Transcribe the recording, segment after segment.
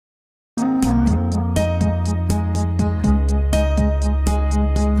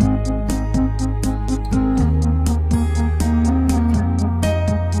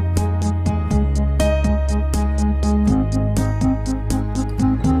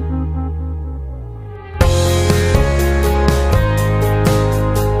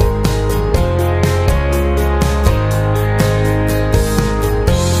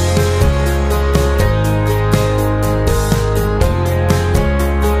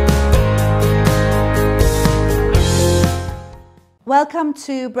Welcome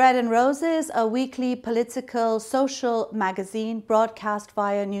to Bread and Roses, a weekly political social magazine broadcast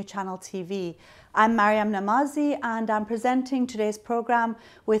via New Channel TV. I'm Maryam Namazie and I'm presenting today's program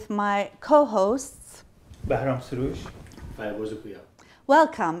with my co-hosts Bahram, Soroush, Fariborz, Pooya.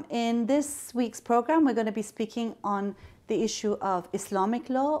 Welcome. In this week's program, we're going to be speaking on the issue of Islamic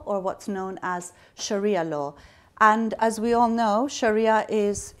law, or what's known as Sharia law. And as we all know, Sharia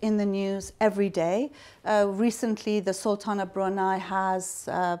is in the news every day. Recently, the Sultan of Brunei has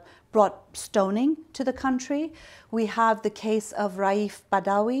brought stoning to the country. We have the case of Raif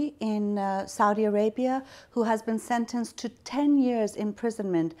Badawi in Saudi Arabia, who has been sentenced to 10 years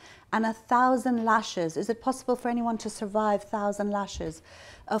imprisonment and 1,000 lashes. Is it possible for anyone to survive 1,000 lashes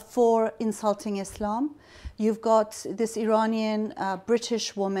for insulting Islam? You've got this Iranian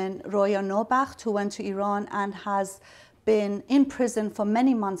British woman, Roya Nobacht, who went to Iran and has been in prison for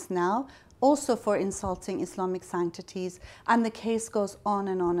many months now, also for insulting Islamic sanctities, and the case goes on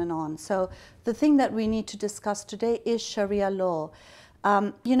and on and on. So the thing that we need to discuss today is Sharia law.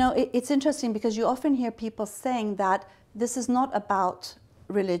 It's interesting because you often hear people saying that this is not about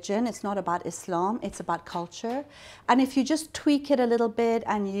religion, it's not about Islam, it's about culture. And if you just tweak it a little bit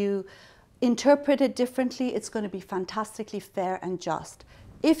and you interpret it differently, it's going to be fantastically fair and just.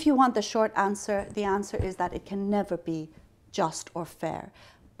 If you want the short answer, the answer is that it can never be just or fair.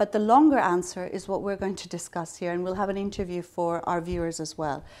 But the longer answer is what we're going to discuss here, and we'll have an interview for our viewers as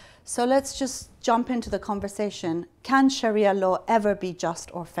well. So let's just jump into the conversation. Can Sharia law ever be just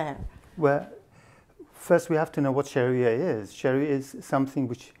or fair? Well, first we have to know what Sharia is. Sharia is something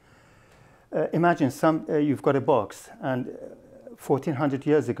which, imagine you've got a box, and 1400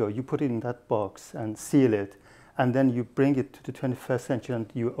 years ago you put it in that box and seal it, and then you bring it to the 21st century and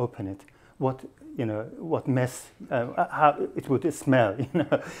you open it. What mess, how it would smell,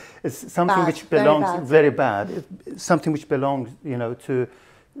 It's something bad, which belongs, very bad. It's something which belongs, to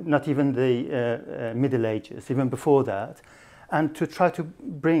not even the Middle Ages, even before that, and to try to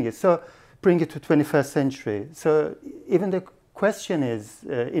bring it to 21st century. So even the question is,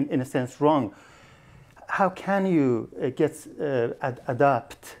 in a sense, wrong. How can you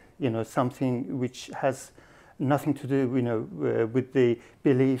adapt, something which has nothing to do, with the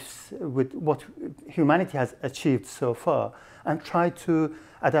beliefs, with what humanity has achieved so far, and try to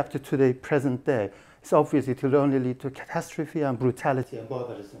adapt it to the present day? It's obvious it will only lead to catastrophe and brutality and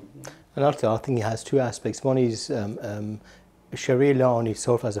barbarism. And also, I think it has two aspects. One is Sharia law on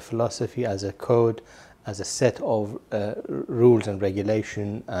itself as a philosophy, as a code, as a set of rules and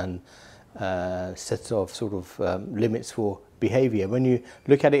regulation and sets of limits for behavior. When you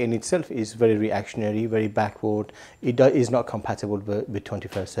look at it in itself, it's very reactionary, very backward. It is not compatible with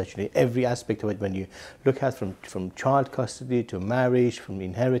 21st century. Every aspect of it, when you look at from child custody to marriage, from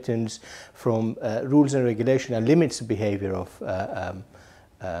inheritance, from rules and regulation and limits the behavior of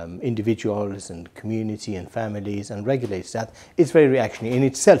individuals and community and families, and regulates that. It's very reactionary in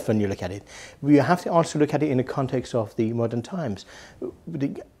itself when you look at it. We have to also look at it in the context of the modern times.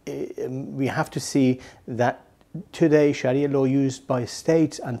 We have to see that today Sharia law used by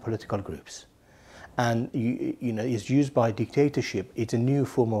states and political groups, and is used by dictatorship. It's a new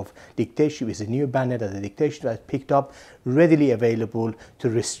form of dictatorship. It's a new banner that the dictatorship has picked up, readily available to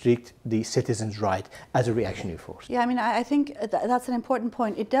restrict the citizens' right as a reactionary force. Yeah, I think that's an important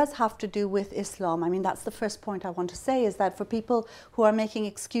point. It does have to do with Islam. That's the first point I want to say, is that for people who are making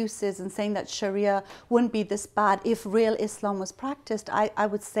excuses and saying that Sharia wouldn't be this bad if real Islam was practiced, I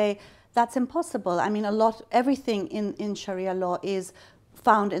would say that's impossible. Everything in Sharia law is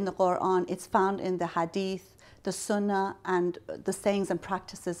found in the Quran, it's found in the Hadith, the Sunnah, and the sayings and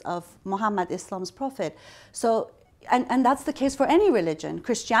practices of Muhammad, Islam's prophet. So, and that's the case for any religion.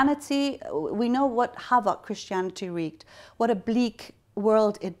 Christianity, we know what havoc Christianity wreaked, what a bleak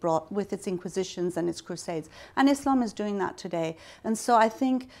world it brought with its inquisitions and its crusades. And Islam is doing that today. And so I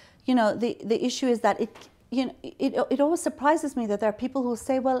think, the issue is that it always surprises me that there are people who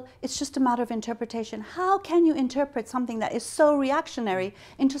say, well, it's just a matter of interpretation. How can you interpret something that is so reactionary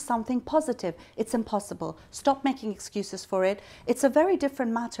into something positive? It's impossible. Stop making excuses for it. It's a very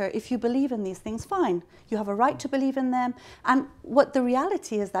different matter. If you believe in these things, fine. You have a right to believe in them. And what the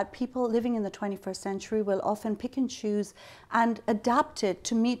reality is that people living in the 21st century will often pick and choose and adapt it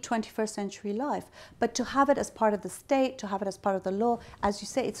to meet 21st century life. But to have it as part of the state, to have it as part of the law, as you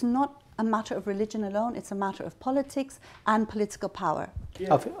say, it's not a matter of religion alone, it's a matter of politics and political power.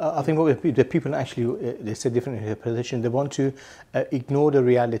 I think what the people actually, they say different interpretation. They want to ignore the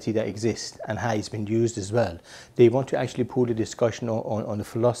reality that exists and how it's been used as well. They want to actually put a discussion on the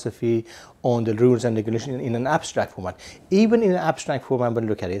philosophy, on the rules and regulations in an abstract format. Even in an abstract format, when you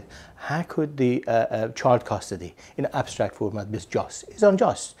look at it, how could the child custody in an abstract format be just? It's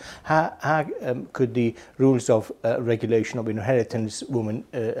unjust. How could the rules of regulation of inheritance, women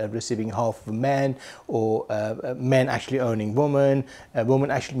receiving half of a man, or men actually owning women, women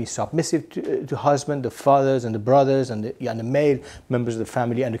actually be submissive to husband, the fathers and the brothers and the male members of the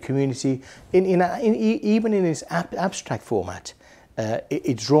family and the community, even in its abstract format,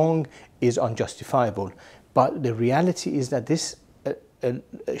 it's wrong, is unjustifiable. But the reality is that this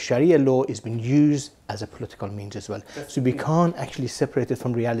Sharia law is being used as a political means as well. So we can't actually separate it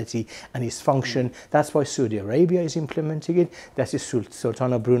from reality and its function. That's why Saudi Arabia is implementing it. That's the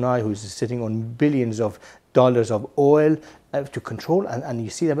Sultan of Brunei, who's sitting on billions of dollars of oil to control. And you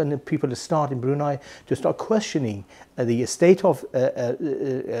see that when the people start in Brunei to start questioning the state of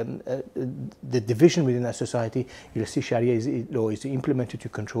the division within that society, you'll see Sharia law is implemented to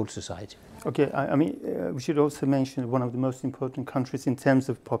control society. Okay, I mean, we should also mention one of the most important countries in terms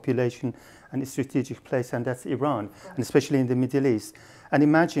of population and its strategic place, and that's Iran, and especially in the Middle East. And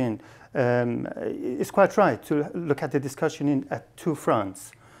imagine, it's quite right to look at the discussion at two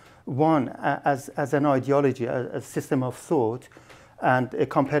fronts. One, as an ideology, a system of thought, and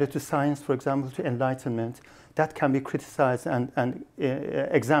compare it to science, for example, to enlightenment, that can be criticized and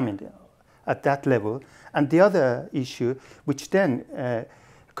examined at that level. And the other issue, which then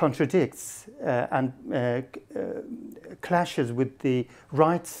contradicts and clashes with the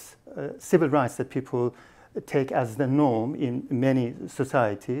rights, civil rights that people take as the norm in many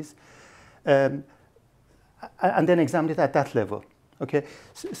societies, and then examine it at that level. Okay,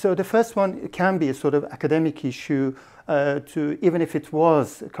 so the first one can be a sort of academic issue, even if it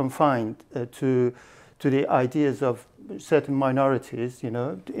was confined to the ideas of certain minorities, you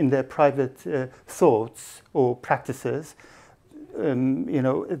know, in their private thoughts or practices, you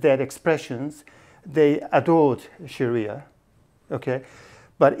know, their expressions. They adored Sharia, okay,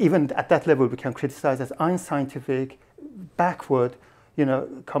 but even at that level, we can criticize as unscientific, backward, you know,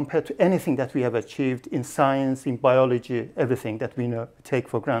 compared to anything that we have achieved in science, in biology, everything that we know, take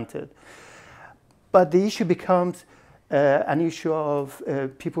for granted. But the issue becomes an issue of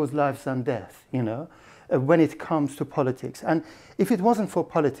people's lives and death, you know, when it comes to politics. And if it wasn't for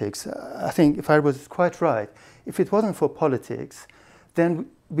politics, I think if I was quite right, if it wasn't for politics, then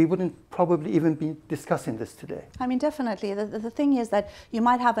we wouldn't probably even be discussing this today. I mean, definitely. The thing is that you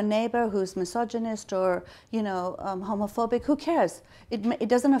might have a neighbor who's misogynist or, you know, homophobic. Who cares? It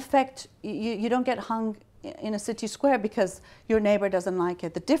doesn't affect, you don't get hung in a city square because your neighbor doesn't like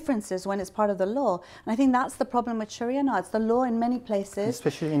it. The difference is when it's part of the law. And I think that's the problem with Sharia now. It's the law in many places.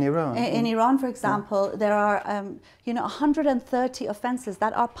 Especially in Iran. In Iran, for example, there are, you know, 130 offenses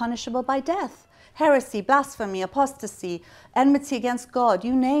that are punishable by death. Heresy, blasphemy, apostasy, enmity against God,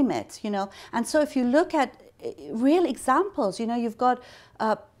 you name it, you know. And so if you look at real examples, you know, you've got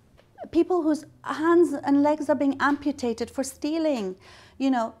people whose hands and legs are being amputated for stealing.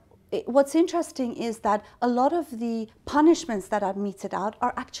 You know, what's interesting is that a lot of the punishments that are meted out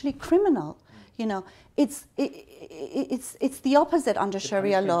are actually criminal. You know, it's the opposite under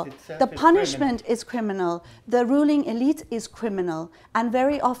Sharia law. The punishment is criminal. The ruling elite is criminal. And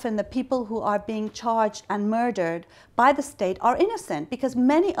very often the people who are being charged and murdered by the state are innocent, because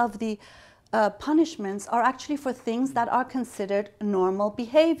many of the punishments are actually for things that are considered normal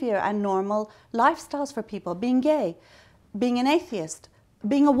behavior and normal lifestyles for people. Being gay, being an atheist,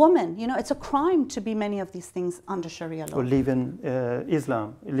 being a woman, you know, it's a crime to be many of these things under Sharia law. Or live in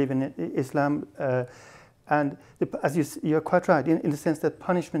Islam, and you're quite right in the sense that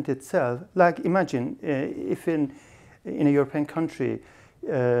punishment itself, like imagine if in a European country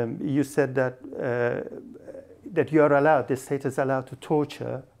you said that you are allowed, the state is allowed to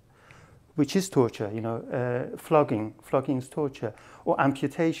torture, which is torture, you know, flogging is torture, or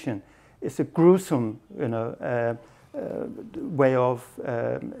amputation. It's a gruesome, you know, way of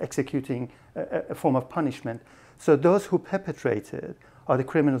executing a form of punishment. So those who perpetrated are the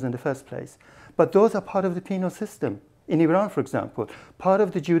criminals in the first place. But those are part of the penal system. In Iran, for example, part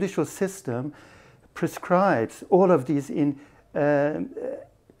of the judicial system prescribes all of these in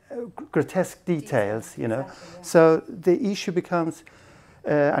grotesque details, you know. Exactly, yeah. So the issue becomes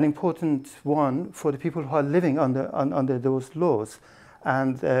an important one for the people who are living under those laws.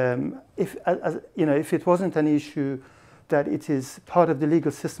 And if it wasn't an issue that it is part of the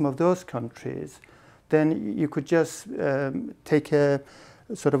legal system of those countries, then you could just take a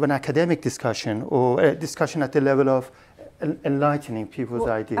sort of an academic discussion, or a discussion at the level of enlightening people's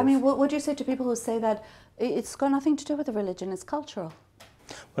ideas. I mean, what do you say to people who say that it's got nothing to do with the religion, it's cultural?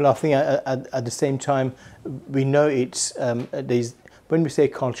 Well, I think at the same time, we know it's, when we say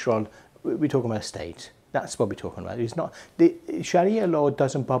cultural, we're talking about a state. That's what we're talking about. It's not, the Sharia law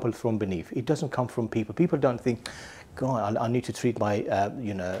doesn't bubble from beneath. It doesn't come from people. People don't think, God, I need to treat my, I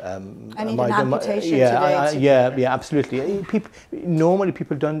need an amputation yeah, today. Yeah, absolutely. Normally,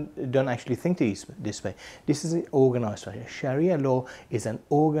 people don't actually think this way. This is an organised way. Sharia law is an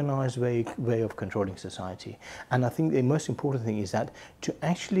organised way of controlling society. And I think the most important thing is that to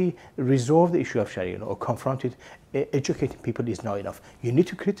actually resolve the issue of Sharia law or confront it, educating people is not enough. You need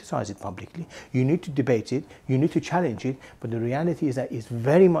to criticize it publicly, you need to debate it, you need to challenge it, but the reality is that it's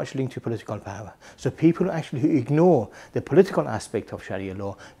very much linked to political power. So people who actually ignore the political aspect of Sharia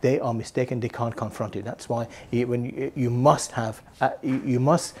law, they are mistaken, they can't confront it. That's why you must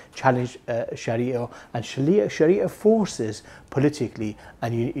challenge Sharia, and Sharia forces politically,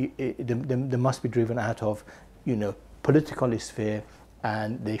 and they must be driven out of, political sphere,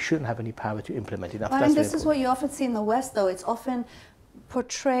 and they shouldn't have any power to implement it. I mean, this is what you often see in the West, though. It's often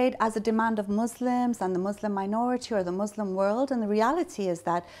portrayed as a demand of Muslims and the Muslim minority or the Muslim world, and the reality is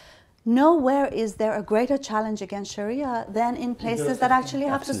that nowhere is there a greater challenge against Sharia than in places that actually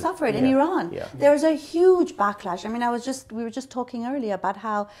have to suffer it. In Iran, there's a huge backlash. I mean, we were just talking earlier about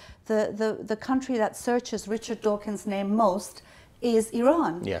how the country that searches Richard Dawkins' name most is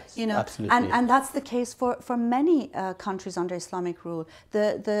Iran. Yes, absolutely. And that's the case for many countries under Islamic rule.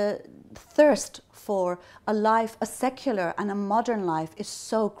 The thirst for a life, a secular and a modern life, is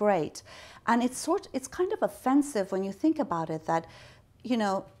so great. And it's kind of offensive when you think about it that,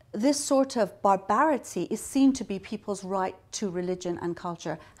 this sort of barbarity is seen to be people's right to religion and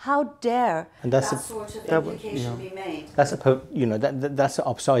culture. How dare that sort of implication be made? That's that's an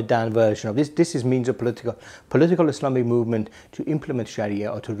upside down version of this. This is means of political Islamic movement to implement Sharia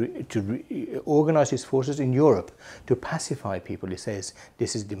or to organize its forces in Europe to pacify people. It says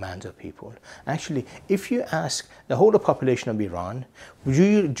this is demands of people. Actually, if you ask the whole population of Iran,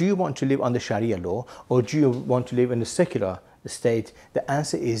 do you want to live under Sharia law or do you want to live in a secular state? The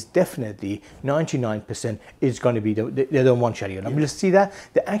answer is definitely 99% is going to be they don't want Sharia law. We'll see that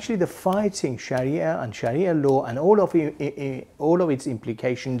they're fighting Sharia and Sharia law and all of its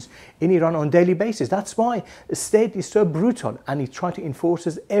implications in Iran on a daily basis. That's why the state is so brutal, and it tries to enforce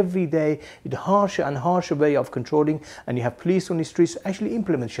it every day with harsher and harsher way of controlling, and you have police on the streets to actually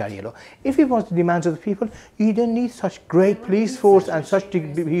implement Sharia law. If it was the demands of the people, you don't need such great police force and such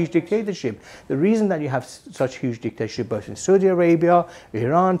huge dictatorship. The reason that you have such huge dictatorship both in Saudi Arabia,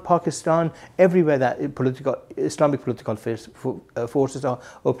 Iran, Pakistan, everywhere that Islamic political forces are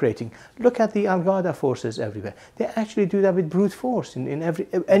operating. Look at the Al-Qaeda forces everywhere. They actually do that with brute force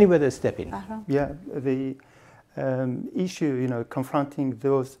anywhere they step in. Yeah, the issue, confronting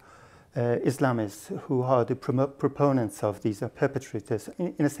those Islamists who are the proponents of these perpetrators,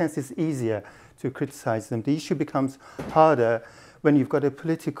 in a sense, it's easier to criticize them. The issue becomes harder when you've got a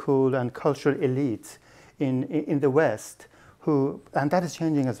political and cultural elite in the West and that is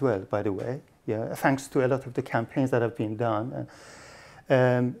changing as well, by the way, thanks to a lot of the campaigns that have been done.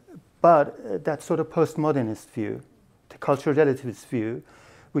 But that sort of postmodernist view, the cultural relativist view,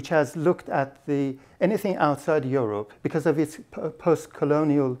 which has looked at anything outside Europe because of its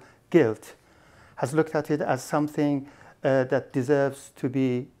post-colonial guilt, has looked at it as something that deserves to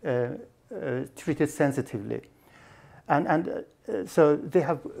be treated sensitively. And so they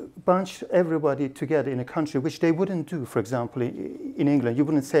have bunched everybody together in a country, which they wouldn't do. For example, in England, you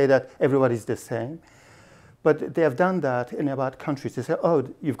wouldn't say that everybody's the same. But they have done that in about countries. They say, oh,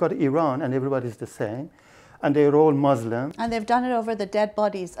 you've got Iran and everybody's the same. And they're all Muslim. And they've done it over the dead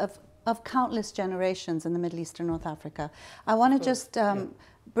bodies of countless generations in the Middle East and North Africa. I want to just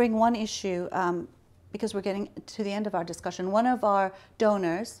bring one issue, because we're getting to the end of our discussion. One of our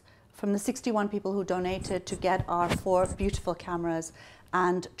donors, from the 61 people who donated to get our 4 beautiful cameras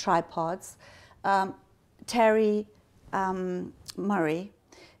and tripods, Terry Murray,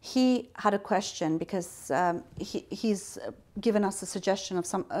 he had a question because he's given us a suggestion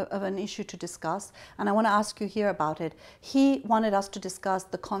of an issue to discuss, and I want to ask you here about it. He wanted us to discuss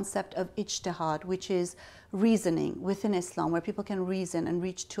the concept of ijtihad, which is reasoning within Islam, where people can reason and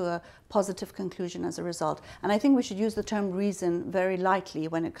reach to a positive conclusion as a result. And I think we should use the term reason very lightly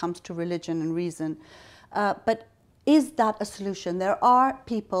when it comes to religion and reason. But is that a solution? There are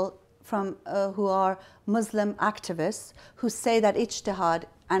people who are Muslim activists who say that ijtihad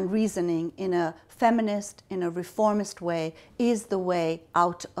and reasoning in a feminist, in a reformist way is the way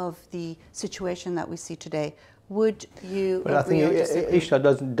out of the situation that we see today. Would you agree or disagree?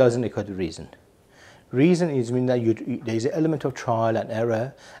 Ijtihad doesn't equate to reason. Reason is mean that there is an element of trial and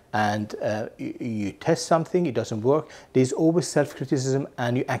error, and you test something, it doesn't work. There's always self-criticism,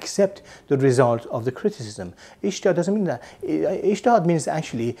 and you accept the result of the criticism. Ijtihad doesn't mean that. Ijtihad means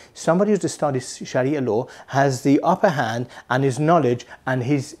actually somebody who studies Sharia law has the upper hand, and his knowledge and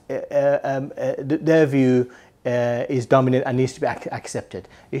his their view is dominant and needs to be accepted.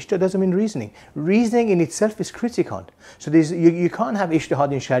 Ijtihad doesn't mean reasoning. Reasoning in itself is critical. So you can't have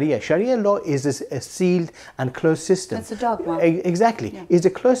ijtihad in Sharia. Sharia law is a sealed and closed system. It's a dogma. Exactly. Yeah. It's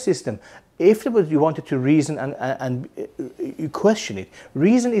a closed system. If you wanted to reason and you question it,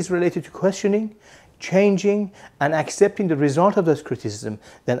 reason is related to questioning, changing and accepting the result of those criticism,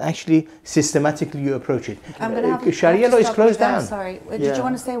 then actually systematically you approach it. I'm going to have Sharia law is closed down. Sorry, did you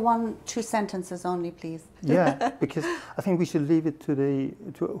want to say 1-2 sentences only, please? Yeah, because I think we should leave it to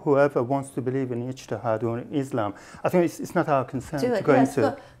whoever wants to believe in ijtihad or in Islam. I think it's not our concern to go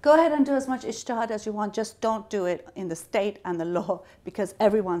into. Go ahead and do as much ijtihad as you want, just don't do it in the state and the law, because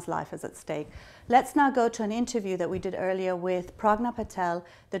everyone's life is at stake. Let's now go to an interview that we did earlier with Pragna Patel,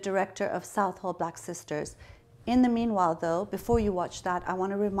 the director of Southall Black Sisters. In the meanwhile, though, before you watch that, I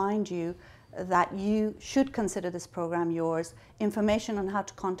want to remind you that you should consider this program yours. Information on how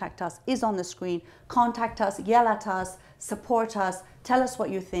to contact us is on the screen. Contact us, yell at us, support us, tell us what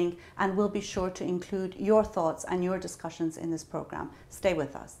you think, and we'll be sure to include your thoughts and your discussions in this program. Stay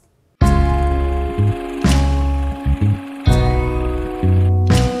with us.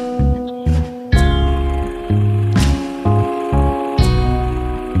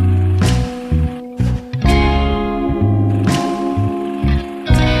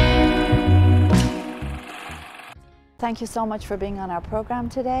 Thank you so much for being on our program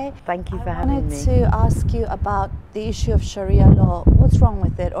today. Thank you for having me. I wanted to ask you about the issue of Sharia law. What's wrong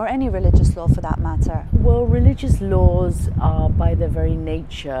with it, or any religious law for that matter? Well, religious laws are by their very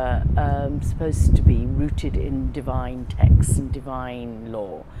nature supposed to be rooted in divine texts and divine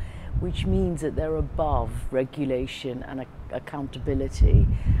law, which means that they're above regulation and accountability,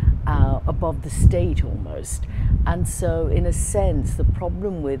 above the state almost. And so in a sense, the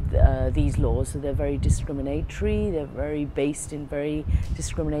problem with these laws is they're very discriminatory, they're very based in very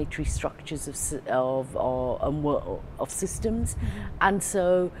discriminatory structures of systems. Mm-hmm. And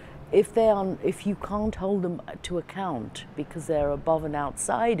so if you can't hold them to account because they're above and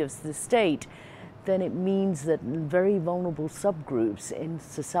outside of the state, then it means that very vulnerable subgroups in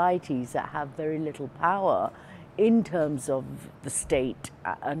societies that have very little power in terms of the state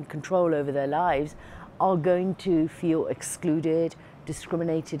and control over their lives are going to feel excluded,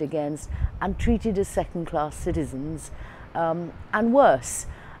 discriminated against, and treated as second-class citizens, and worse.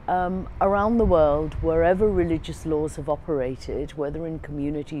 Around the world, wherever religious laws have operated, whether in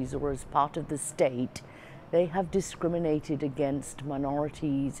communities or as part of the state, they have discriminated against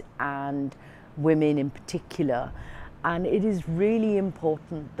minorities and women in particular. And it is really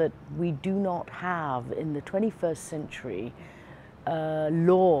important that we do not have, in the 21st century,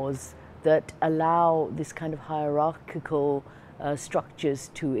 laws that allow this kind of hierarchical structures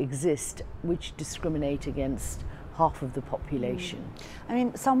to exist, which discriminate against half of the population. I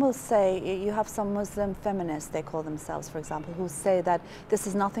mean, some will say, you have some Muslim feminists, they call themselves, for example, who say that this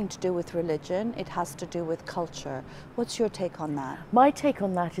has nothing to do with religion, it has to do with culture. What's your take on that? My take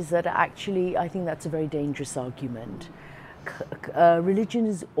on that is that actually I think that's a very dangerous argument. Religion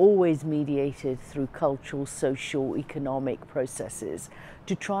is always mediated through cultural, social, economic processes.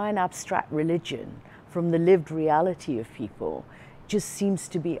 To try and abstract religion from the lived reality of people just seems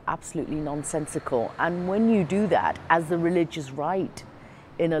to be absolutely nonsensical. And when you do that, as the religious right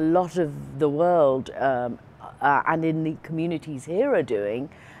in a lot of the world and in the communities here are doing,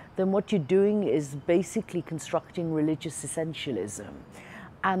 then what you're doing is basically constructing religious essentialism.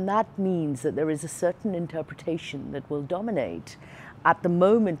 And that means that there is a certain interpretation that will dominate. At the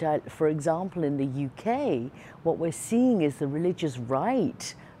moment, for example, in the UK, what we're seeing is the religious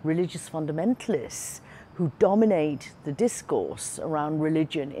right, religious fundamentalists who dominate the discourse around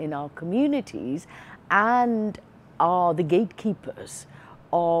religion in our communities and are the gatekeepers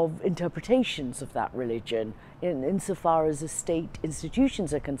of interpretations of that religion insofar as the state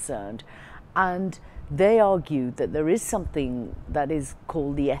institutions are concerned. And they argue that there is something that is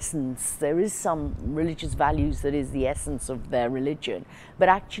called the essence, there is some religious values that is the essence of their religion, but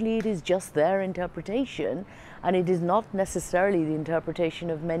actually it is just their interpretation, and it is not necessarily the interpretation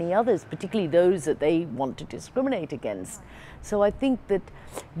of many others, particularly those that they want to discriminate against. So I think that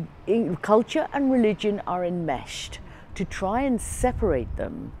culture and religion are enmeshed. To try and separate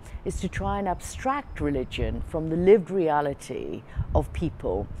them is to try and abstract religion from the lived reality of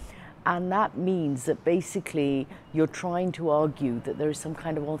people. And that means that basically you're trying to argue that there is some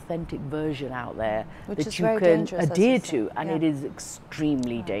kind of authentic version out there that you can adhere to, and it is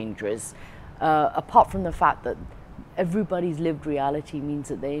extremely dangerous. Apart from the fact that everybody's lived reality means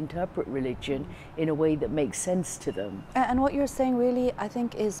that they interpret religion in a way that makes sense to them. And what you're saying really, I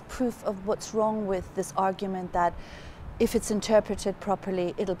think, is proof of what's wrong with this argument that if it's interpreted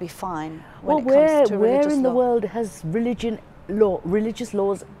properly, it'll be fine when it comes to religious law. Where in the world has religious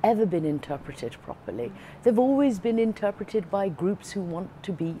laws ever been interpreted properly? They've always been interpreted by groups who want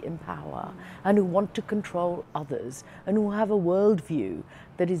to be in power and who want to control others and who have a worldview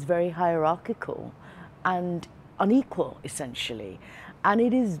that is very hierarchical and unequal, essentially. And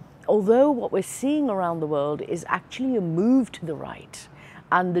it is, although what we're seeing around the world is actually a move to the right,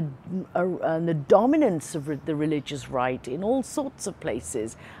 and the dominance of the religious right in all sorts of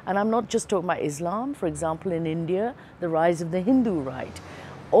places. And I'm not just talking about Islam. For example, in India, the rise of the Hindu right.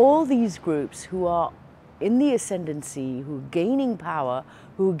 All these groups who are in the ascendancy, who are gaining power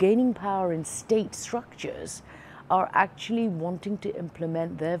in state structures, are actually wanting to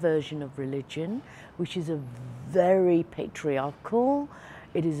implement their version of religion, which is a very patriarchal,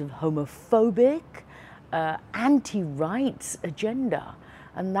 it is a homophobic, anti-rights agenda.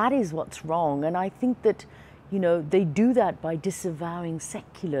 And that is what's wrong. And I think that, you know, they do that by disavowing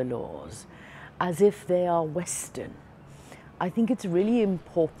secular laws as if they are Western. I think it's really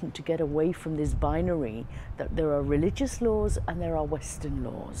important to get away from this binary that there are religious laws and there are Western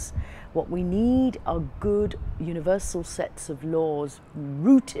laws. What we need are good universal sets of laws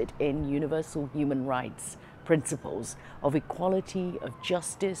rooted in universal human rights principles of equality, of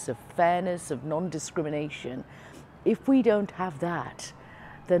justice, of fairness, of non-discrimination. If we don't have that,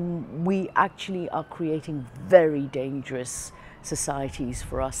 then we actually are creating very dangerous societies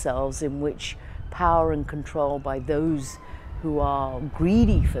for ourselves in which power and control by those who are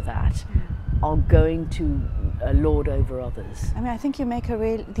greedy for that are going to lord over others. I mean, I think you make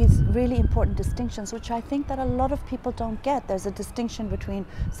these really important distinctions, which I think that a lot of people don't get. There's a distinction between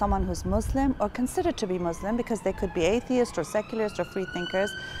someone who's Muslim or considered to be Muslim, because they could be atheist or secularist or free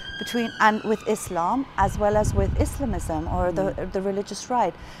thinkers, and with Islam as well as with Islamism or the religious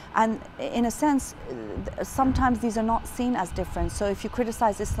right. And in a sense, sometimes these are not seen as different. So if you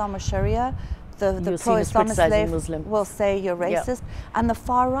criticize Islam or Sharia, the pro-Islamist will say you're racist, and the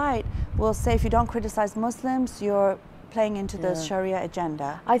far right will say if you don't criticize Muslims, you're playing into the Sharia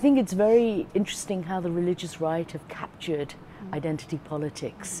agenda. I think it's very interesting how the religious right have captured identity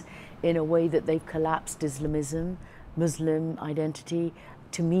politics in a way that they've collapsed Islamism, Muslim identity,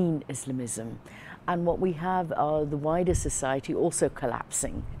 to mean Islamism. And what we have are the wider society also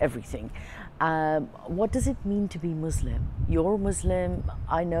collapsing everything. What does it mean to be Muslim? You're Muslim,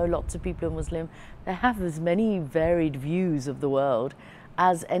 I know lots of people are Muslim. They have as many varied views of the world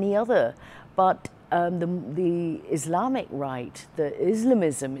as any other. But the Islamic right, the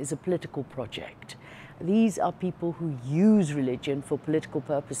Islamism, is a political project. These are people who use religion for political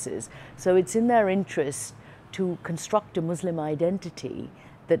purposes. So it's in their interest to construct a Muslim identity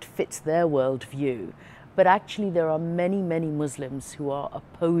that fits their worldview. But actually there are many, many Muslims who are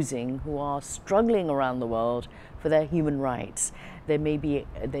opposing, who are struggling around the world for their human rights. They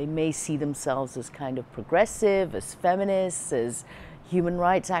may see themselves as kind of progressive, as feminists, as human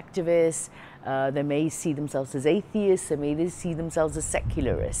rights activists. They may see themselves as atheists. They may see themselves as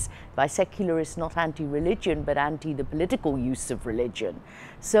secularists. By secularists, not anti-religion, but anti the political use of religion.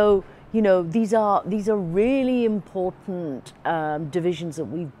 So, you know, these are really important divisions that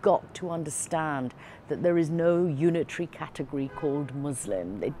we've got to understand, that there is no unitary category called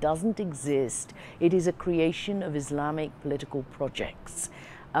Muslim. It doesn't exist. It is a creation of Islamic political projects.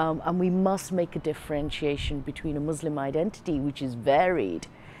 And we must make a differentiation between a Muslim identity, which is varied,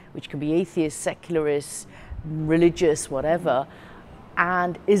 which can be atheist, secularist, religious, whatever,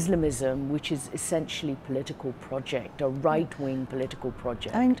 and Islamism, which is essentially a political project, a right-wing political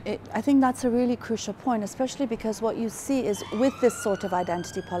project. I mean, I think that's a really crucial point, especially because what you see is with this sort of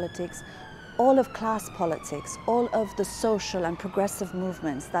identity politics, all of class politics, all of the social and progressive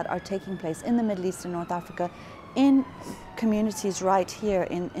movements that are taking place in the Middle East and North Africa, in communities right here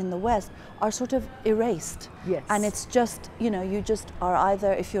in the West, are sort of erased. Yes. And it's just, you know, you just are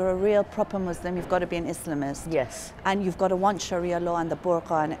either, if you're a real proper Muslim, you've got to be an Islamist. Yes. And you've got to want Sharia law and the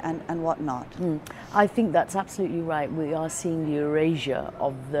burqa and whatnot. I think that's absolutely right. We are seeing the erasure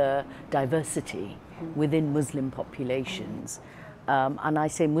of the diversity within Muslim populations. And I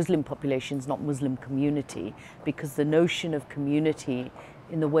say Muslim populations, not Muslim community, because the notion of community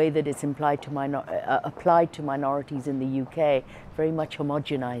in the way that it's applied to minorities in the UK very much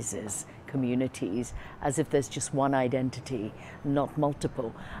homogenizes communities, as if there's just one identity, not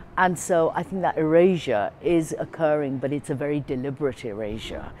multiple. And so I think that erasure is occurring, but it's a very deliberate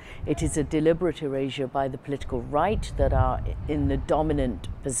erasure. It is a deliberate erasure by the political right that are in the dominant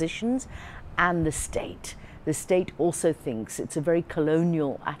positions and the state. The state also thinks it's a very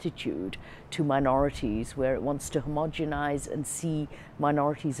colonial attitude to minorities, where it wants to homogenize and see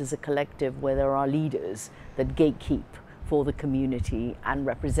minorities as a collective where there are leaders that gatekeep for the community and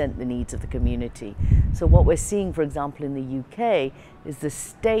represent the needs of the community. So what we're seeing, for example, in the UK is the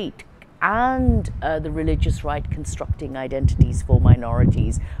state and the religious right constructing identities for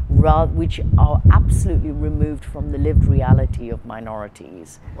minorities, which are absolutely removed from the lived reality of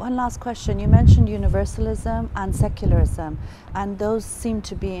minorities. One last question. You mentioned universalism and secularism, and those seem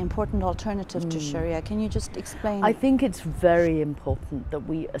to be important alternatives to Sharia. Can you just explain? I think it's very important that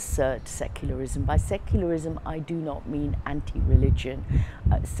we assert secularism. By secularism, I do not mean anti-religion.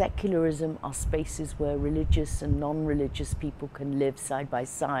 Secularism are spaces where religious and non-religious people can live side by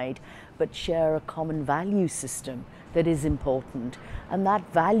side, but share a common value system that is important. And that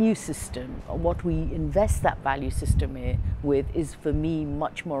value system, what we invest that value system with, is for me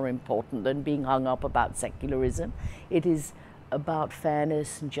much more important than being hung up about secularism. It is about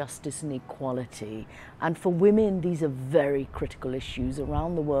fairness and justice and equality. And for women, these are very critical issues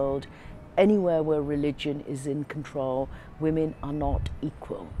around the world. Anywhere where religion is in control, women are not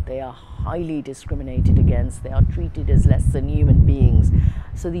equal. They are highly discriminated against. They are treated as less than human beings.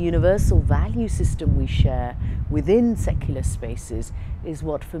 So the universal value system we share within secular spaces is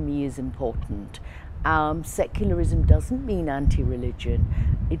what for me is important. Secularism doesn't mean anti-religion.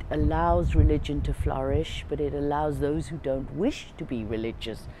 It allows religion to flourish, but it allows those who don't wish to be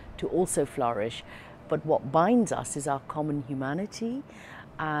religious to also flourish. But what binds us is our common humanity,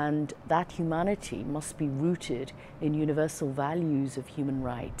 and that humanity must be rooted in universal values of human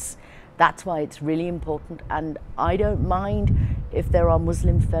rights. That's why it's really important, and I don't mind if there are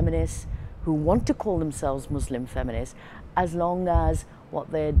Muslim feminists who want to call themselves Muslim feminists, as long as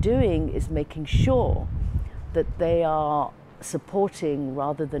what they're doing is making sure that they are supporting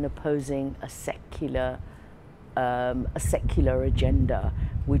rather than opposing a secular agenda,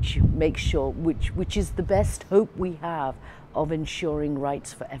 which makes sure, which is the best hope we have of ensuring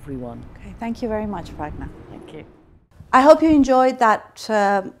rights for everyone. Okay, thank you very much, Pragna. Thank you. I hope you enjoyed that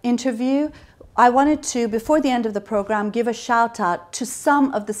interview. I wanted to, before the end of the program, give a shout out to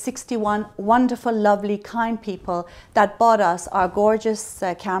some of the 61 wonderful, lovely, kind people that bought us our gorgeous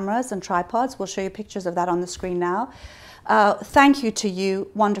cameras and tripods. We'll show you pictures of that on the screen now. Thank you to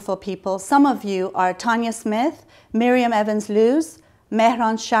you, wonderful people. Some of you are Tanya Smith, Miriam Evans-Lewis,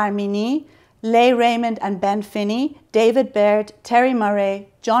 Mehran Sharmini, Leigh Raymond and Ben Finney, David Baird, Terry Murray,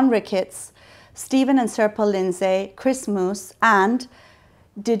 John Ricketts, Stephen and Serpil Lindsay, Chris Moose, and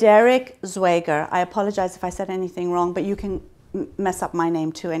Dideric Zweger. I apologize if I said anything wrong, but you can mess up my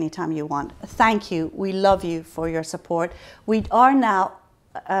name too anytime you want. Thank you. We love you for your support. We are now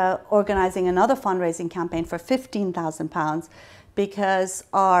organizing another fundraising campaign for £15,000 because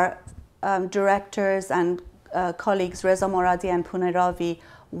our directors and colleagues, Reza, Moradi and Poone, Ravi,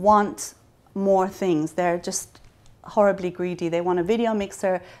 want more things. They're just horribly greedy. They want a video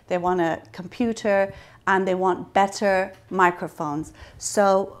mixer, they want a computer, and they want better microphones.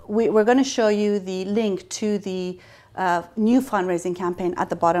 So we're going to show you the link to the new fundraising campaign at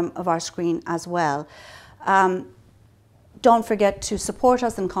the bottom of our screen as well. Don't forget to support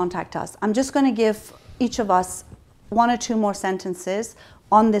us and contact us. I'm just going to give each of us 1 or 2 more sentences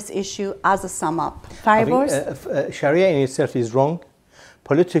on this issue as a sum up. Fariborz? Sharia in itself is wrong.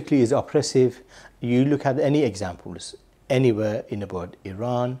 Politically is oppressive. You look at any examples anywhere in the world,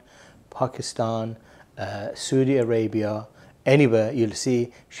 Iran, Pakistan, Saudi Arabia, anywhere you'll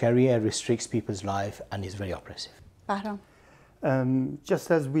see Sharia restricts people's life and is very oppressive. Bahram?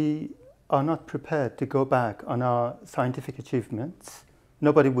 Just as we are not prepared to go back on our scientific achievements,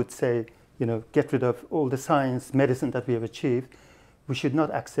 nobody would say, you know, get rid of all the science, medicine that we have achieved. We should not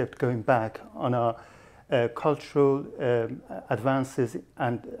accept going back on our cultural advances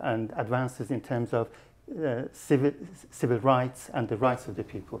and advances in terms of civil rights and the rights of the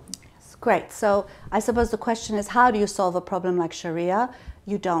people. Yes, great. So I suppose the question is, how do you solve a problem like Sharia?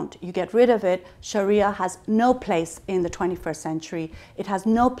 You don't. You get rid of it. Sharia has no place in the 21st century. It has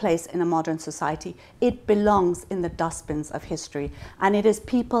no place in a modern society. It belongs in the dustbins of history. And it is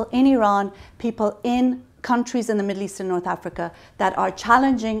people in Iran, people in countries in the Middle East and North Africa that are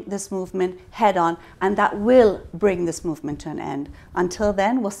challenging this movement head on, and that will bring this movement to an end. Until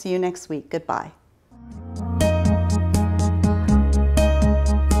then, we'll see you next week. Goodbye.